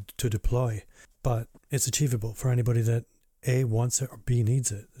resources to deploy, but it's achievable for anybody that A, wants it, or B,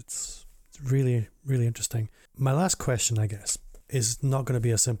 needs it. It's really, really interesting. My last question, I guess, is not going to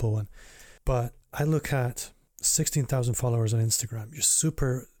be a simple one, but I look at 16,000 followers on Instagram. You're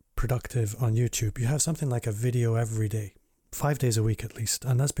super productive on YouTube. You have something like a video every day, 5 days a week at least,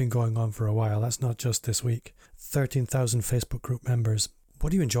 and that's been going on for a while. That's not just this week. 13,000 Facebook group members.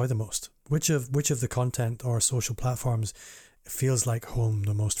 What do you enjoy the most? Which of the content or social platforms feels like home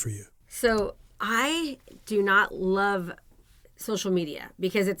the most for you? So I do not love social media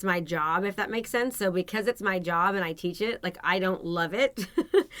because it's my job, if that makes sense. So because it's my job and I teach it, like I don't love it.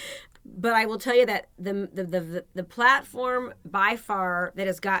 But I will tell you that the platform by far that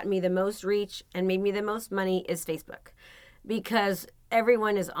has gotten me the most reach and made me the most money is Facebook, because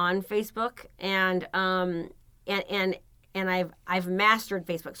everyone is on Facebook, and I've mastered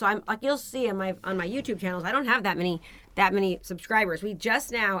Facebook. So I'm like, you'll see on my YouTube channels, I don't have that many subscribers. We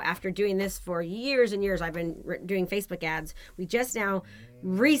just now, after doing this for years and years, I've been doing Facebook ads. We just now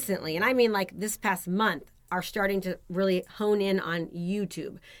recently, and I mean like this past month, are starting to really hone in on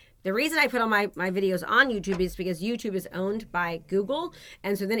YouTube. The reason I put all my videos on YouTube is because YouTube is owned by Google.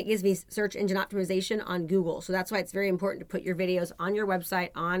 And so then it gives me search engine optimization on Google. So that's why it's very important to put your videos on your website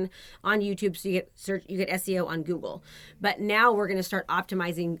on YouTube, so you get SEO on Google. But now we're going to start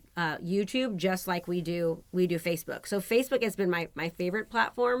optimizing YouTube just like we do Facebook. So Facebook has been my favorite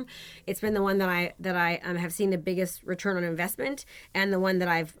platform. It's been the one that I have seen the biggest return on investment, and the one that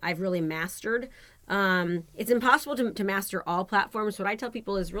I've really mastered. It's impossible to master all platforms. What I tell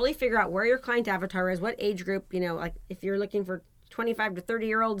people is really figure out where your client avatar is, what age group, like if you're looking for 25 to 30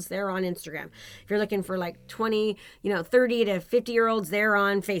 year olds, they're on Instagram. If you're looking for like 30 to 50 year olds, they're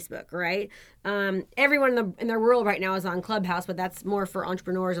on Facebook, right? Everyone in their world right now is on Clubhouse, but that's more for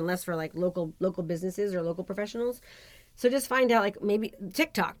entrepreneurs and less for like local businesses or local professionals. So just find out, like maybe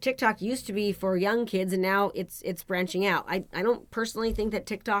TikTok. TikTok used to be for young kids, and now it's branching out. I don't personally think that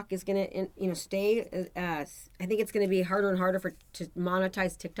TikTok is going to stay. I think it's going to be harder and harder to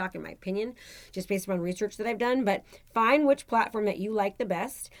monetize TikTok, in my opinion, just based on research that I've done. But find which platform that you like the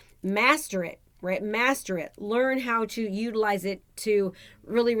best, master it. Right? Master it. Learn how to utilize it to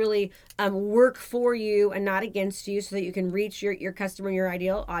really, really work for you and not against you, so that you can reach your customer and your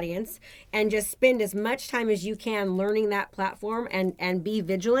ideal audience, and just spend as much time as you can learning that platform, and be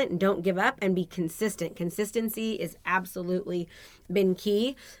vigilant and don't give up, and be consistent. Consistency is absolutely been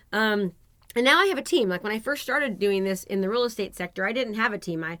key. And now I have a team. Like when I first started doing this in the real estate sector, I didn't have a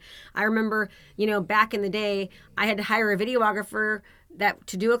team. I remember, back in the day, I had to hire a videographer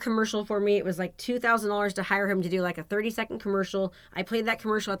to do a commercial for me. It was like $2,000 to hire him to do like a 30-second commercial. I played that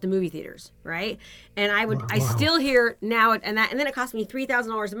commercial at the movie theaters, right? And I still hear now, and then it cost me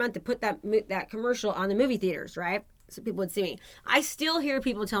 $3,000 a month to put that commercial on the movie theaters, right? So people would see me. I still hear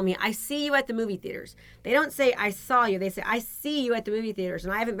people tell me, I see you at the movie theaters. They don't say, I saw you. They say, I see you at the movie theaters.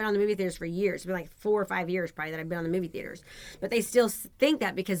 And I haven't been on the movie theaters for years. It's been like 4 or 5 years probably that I've been on the movie theaters. But they still think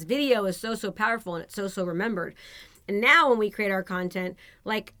that, because video is so powerful, and it's so remembered. And now when we create our content,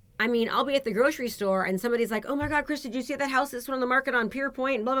 I'll be at the grocery store and somebody's like, oh my God, Krista, did you see that house that's on the market on Pier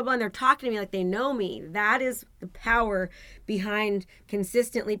Point and blah, blah, blah. And they're talking to me like they know me. That is the power behind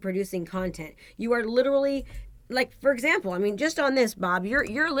consistently producing content. You are literally, like, for example, just on this, Bob,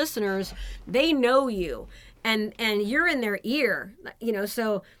 your listeners, they know you and you're in their ear,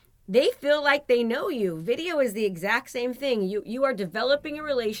 so they feel like they know you. Video is the exact same thing. You are developing a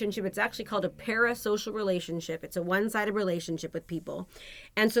relationship. It's actually called a parasocial relationship. It's a one-sided relationship with people.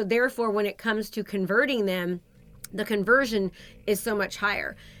 And so therefore, when it comes to converting them, the conversion is so much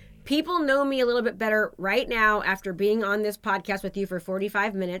higher. People know me a little bit better right now after being on this podcast with you for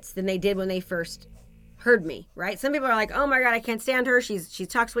 45 minutes than they did when they first heard me, right? Some people are like, oh my God, I can't stand her. She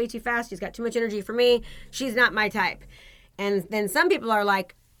talks way too fast. She's got too much energy for me. She's not my type. And then some people are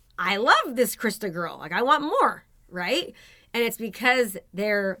like, I love this Krista girl. Like, I want more, right? And it's because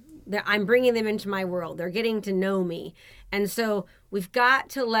I'm bringing them into my world. They're getting to know me. And so we've got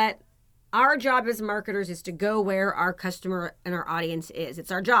to our job as marketers is to go where our customer and our audience is. It's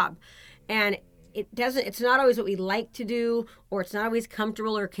our job. And it's not always what we like to do, or it's not always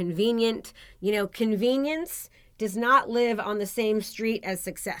comfortable or convenient. Convenience does not live on the same street as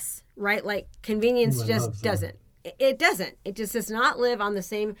success, right? Like convenience just doesn't. It doesn't. It just does not live on the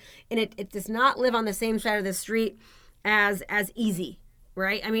same, and it does not live on the same side of the street as easy,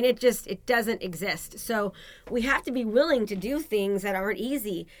 right? I mean, it doesn't exist. So we have to be willing to do things that aren't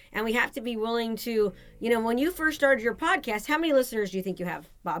easy. And we have to be willing to, when you first started your podcast, how many listeners do you think you have,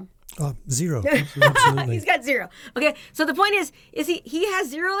 Bob? 0. Absolutely. He's got 0. Okay. So the point is he has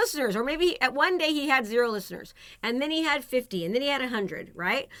 0 listeners, or maybe at one day he had 0 listeners, and then he had 50, and then he had 100,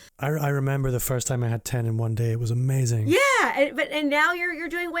 right? I remember the first time I had 10 in one day. It was amazing. Yeah. And now you're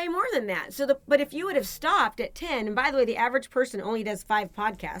doing way more than that. But if you would have stopped at 10, and by the way, the average person only does 5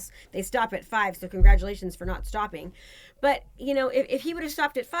 podcasts. They stop at 5. So congratulations for not stopping. But if he would have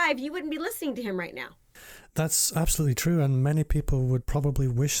stopped at 5, you wouldn't be listening to him right now. That's absolutely true, and many people would probably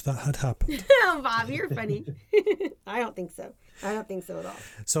wish that had happened. Oh, Bob, you're funny. I don't think so. I don't think so at all.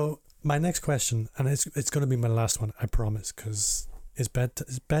 So my next question, and it's going to be my last one, I promise, because it's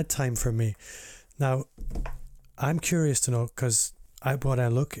bedtime for me. Now, I'm curious to know, because what I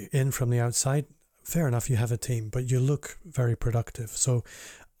look in from the outside, fair enough, you have a team, but you look very productive. So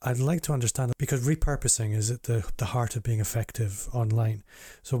I'd like to understand, because repurposing is at the heart of being effective online.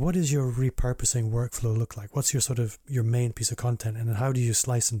 So what does your repurposing workflow look like? What's your main piece of content, and how do you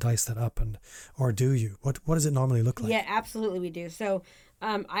slice and dice that up, or do you? What does it normally look like? Yeah, absolutely we do. So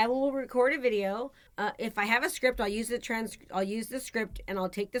I will record a video. If I have a script, I'll use the script, and I'll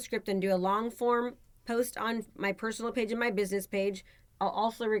take the script and do a long form post on my personal page and my business page. I'll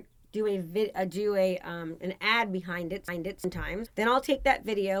also do an ad behind it sometimes. Then I'll take that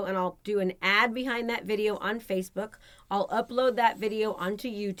video and I'll do an ad behind that video on Facebook. I'll upload that video onto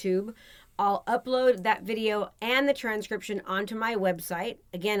YouTube. I'll upload that video and the transcription onto my website,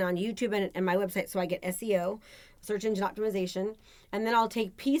 again on YouTube and my website, so I get SEO, search engine optimization. And then I'll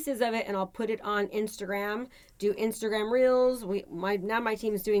take pieces of it and I'll put it on Instagram, do Instagram Reels. Now my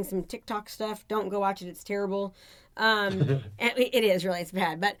team's doing some TikTok stuff. Don't go watch it, it's terrible. And it is really, it's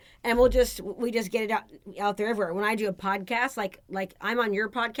bad, and we just get it out there everywhere. When I do a podcast, like I'm on your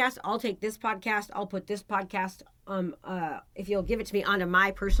podcast, I'll take this podcast, I'll put this podcast, if you'll give it to me, onto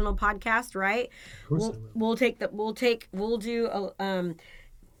my personal podcast, right? We'll do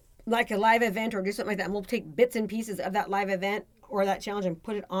like a live event or do something like that, and we'll take bits and pieces of that live event or that challenge and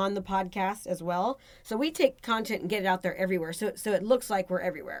put it on the podcast as well. So we take content and get it out there everywhere. So it looks like we're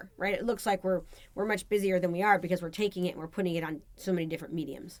everywhere, right? It looks like we're much busier than we are because we're taking it and we're putting it on so many different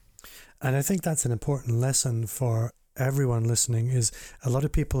mediums. And I think that's an important lesson for everyone listening, is a lot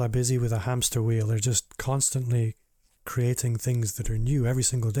of people are busy with a hamster wheel. They're just constantly creating things that are new every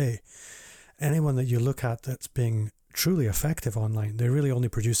single day. Anyone that you look at that's being truly effective online, they're really only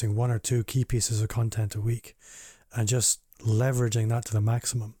producing 1 or 2 key pieces of content a week and just leveraging that to the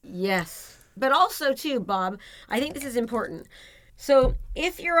maximum. Yes. But also too, Bob, I think this is important. So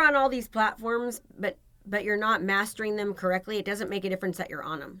if you're on all these platforms, but you're not mastering them correctly, it doesn't make a difference that you're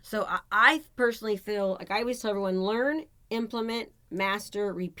on them. So I personally feel like I always tell everyone, learn, implement,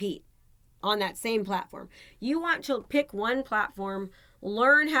 master, repeat on that same platform. You want to pick one platform,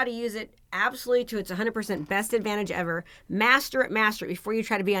 learn how to use it absolutely to its 100% best advantage ever. Master it before you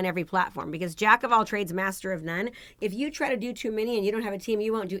try to be on every platform, because jack of all trades, master of none. If you try to do too many and you don't have a team,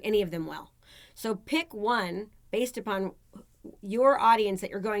 you won't do any of them well. So pick one based upon your audience that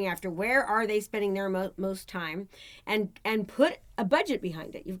you're going after. Where are they spending their most time, and put a budget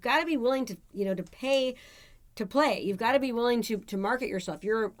behind it. You've got to be willing to pay to play. You've got to be willing to market yourself.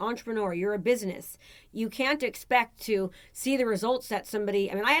 You're an entrepreneur. You're a business. You can't expect to see the results that somebody...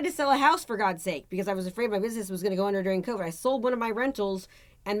 I mean, I had to sell a house, for God's sake, because I was afraid my business was going to go under during COVID. I sold one of my rentals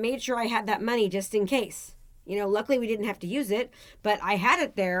and made sure I had that money just in case. Luckily we didn't have to use it, but I had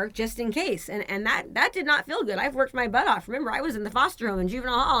it there just in case. And that did not feel good. I've worked my butt off. Remember, I was in the foster home and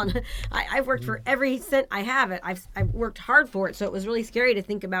juvenile hall, and I've worked for every cent I have. I've worked hard for it. So it was really scary to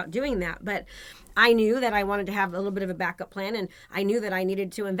think about doing that. But I knew that I wanted to have a little bit of a backup plan, and I knew that I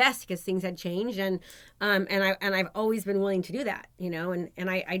needed to invest because things had changed, and I've always been willing to do that, and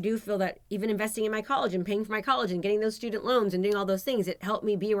I do feel that even investing in my college and paying for my college and getting those student loans and doing all those things, it helped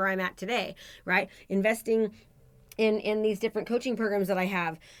me be where I'm at today, right? Investing in these different coaching programs that I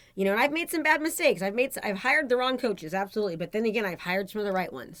have, and I've made some bad mistakes. I've hired the wrong coaches, absolutely. But then again, I've hired some of the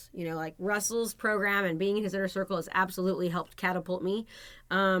right ones, like Russell's program and being in his inner circle has absolutely helped catapult me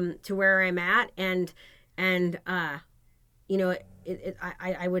to where I'm at. I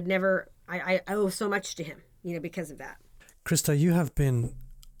would never, I owe so much to him, because of that. Krista, you have been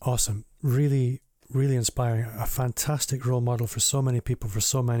awesome. Really, really inspiring. A fantastic role model for so many people for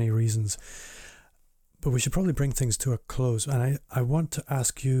so many reasons. But we should probably bring things to a close. And I want to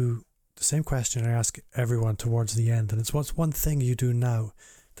ask you the same question I ask everyone towards the end. And it's, what's one thing you do now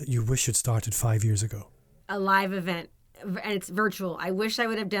that you wish you'd started 5 years ago? A live event. and it's virtual. I wish I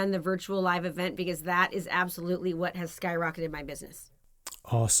would have done the virtual live event because that is absolutely what has skyrocketed my business.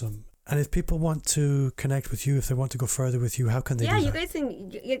 Awesome. And if people want to connect with you, if they want to go further with you, how can they do that? Yeah, you guys can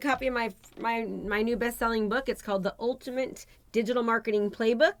get a copy of my new best-selling book. It's called The Ultimate Digital Marketing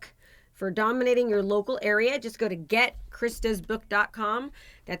Playbook for Dominating Your Local Area. Just go to getkristasbook.com.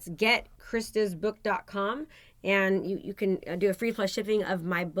 That's getkristasbook.com. And you can do a free plus shipping of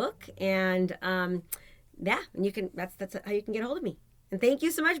my book. And and you can that's how you can get a hold of me. And thank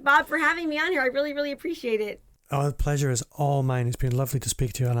you so much, Bob, for having me on here. I really, really appreciate it. Oh, the pleasure is all mine. It's been lovely to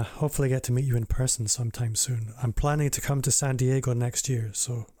speak to you, and I hopefully get to meet you in person sometime soon. I'm planning to come to San Diego next year,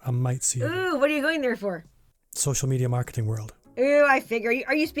 so I might see you. Ooh, what are you going there for? Social media marketing world. Ooh, I figure.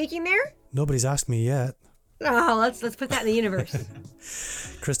 Are you speaking there? Nobody's asked me yet. Oh, let's put that in the universe.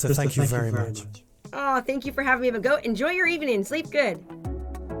 Krista, thank you very much. Oh, thank you for having me. But go enjoy your evening. Sleep good.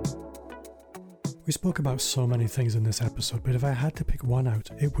 We spoke about so many things in this episode, but if I had to pick one out,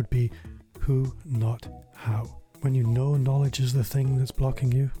 it would be who, not how. When you know knowledge is the thing that's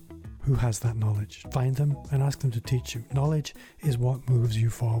blocking you, who has that knowledge? Find them and ask them to teach you. Knowledge is what moves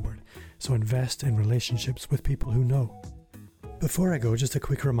you forward. So invest in relationships with people who know. Before I go, just a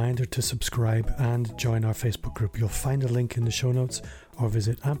quick reminder to subscribe and join our Facebook group. You'll find a link in the show notes or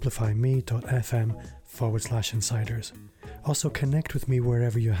visit amplifyme.fm/insiders. Also connect with me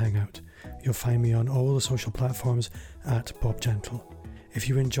wherever you hang out. You'll find me on all the social platforms at Bob Gentle. If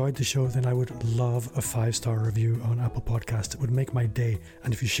you enjoyed the show, then I would love a 5-star review on Apple Podcasts. It would make my day.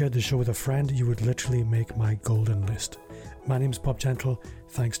 And if you shared the show with a friend, you would literally make my golden list. My name's Bob Gentle.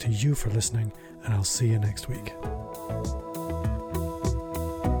 Thanks to you for listening, and I'll see you next week.